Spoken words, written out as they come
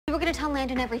We're gonna tell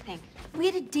Landon everything. We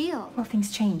had a deal. Well,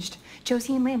 things changed.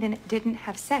 Josie and Landon didn't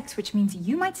have sex, which means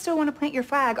you might still want to plant your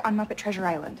flag on Muppet Treasure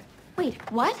Island. Wait,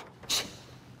 what? Shh.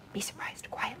 Be surprised,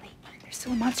 quietly. There's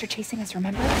still a monster chasing us,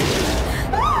 remember?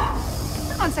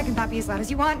 On second thought, be as loud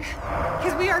as you want,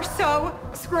 because we are so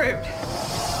screwed.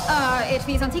 It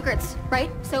feeds on secrets, right?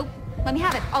 So, let me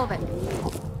have it, all of it.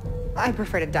 I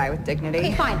prefer to die with dignity.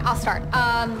 Okay, fine, I'll start.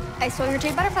 I stole your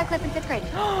jade butterfly clip in 5th grade.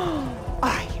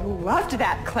 I loved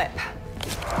that clip.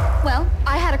 Well,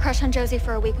 I had a crush on Josie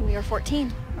for a week when we were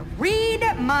 14. Read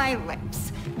my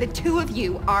lips. The two of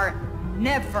you are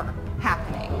never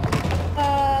happening.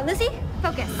 Lizzie,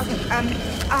 focus. Okay,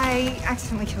 I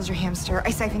accidentally killed your hamster.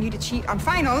 I siphoned you to cheat on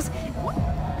finals.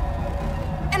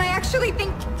 And I actually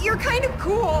think you're kind of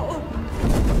cool.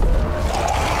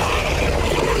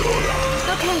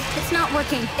 Okay, it's not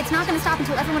working. It's not gonna stop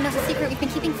until everyone knows the secret we've been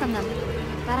keeping from them.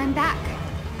 But I'm back.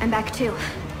 I'm back too.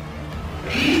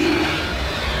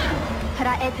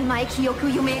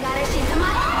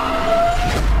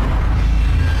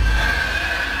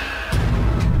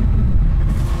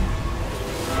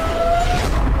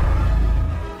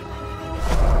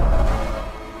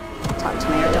 Talk to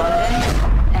Mayor Donovan,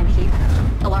 and he...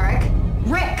 Alaric?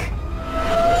 Rick!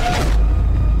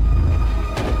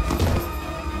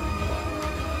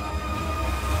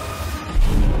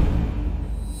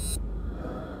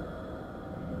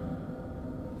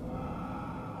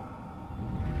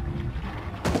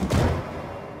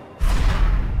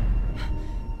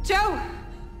 Joe!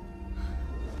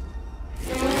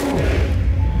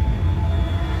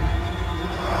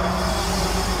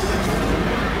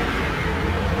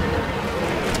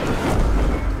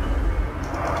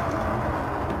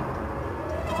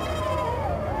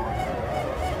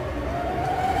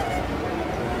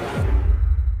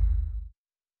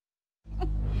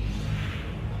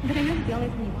 But I know the only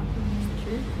thing you want from me is the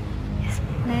truth. Yes,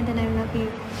 Landon, I love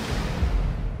you.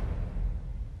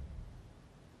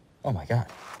 Oh my God.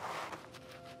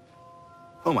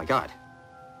 Oh my God.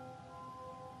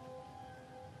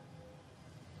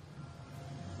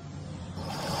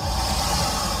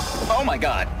 Oh my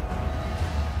God.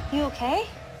 You okay?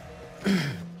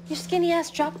 Your skinny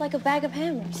ass dropped like a bag of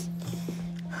hammers.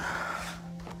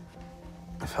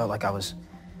 I felt like I was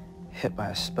hit by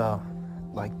a spell,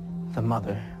 like the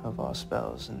mother of all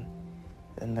spells, and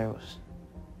then there was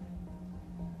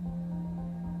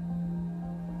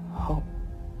hope.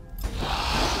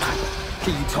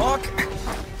 Can you talk?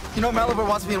 You know Malibu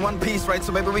wants me in one piece, right?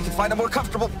 So maybe we can find a more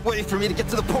comfortable way for me to get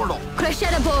to the portal.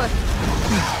 Crescere board.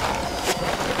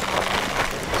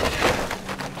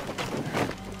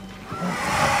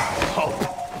 Hope.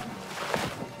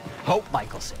 Hope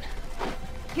Michelson.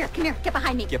 Here, come here, get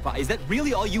behind me. Get by. Is that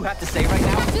really all you have to say right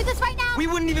now? Let's do this right now! We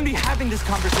wouldn't even be having this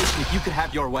conversation if you could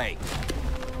have your way.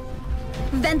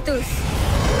 Ventus.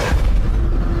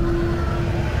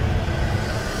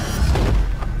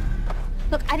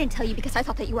 Look, I didn't tell you because I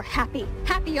thought that you were happy.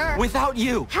 Happier. Without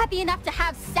you. Happy enough to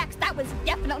have sex. That was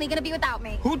definitely gonna be without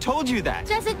me. Who told you that?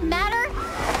 Does it matter?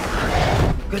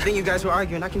 Good thing you guys were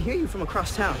arguing. I can hear you from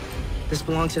across town. This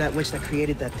belonged to that witch that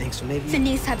created that thing, so maybe...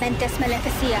 Sinisa Ventus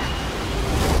Maleficia.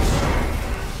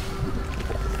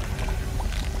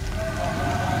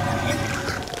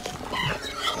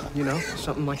 You know,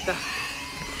 something like that.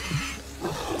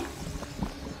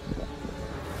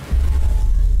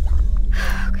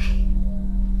 Okay.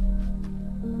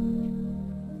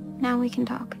 Now we can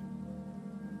talk.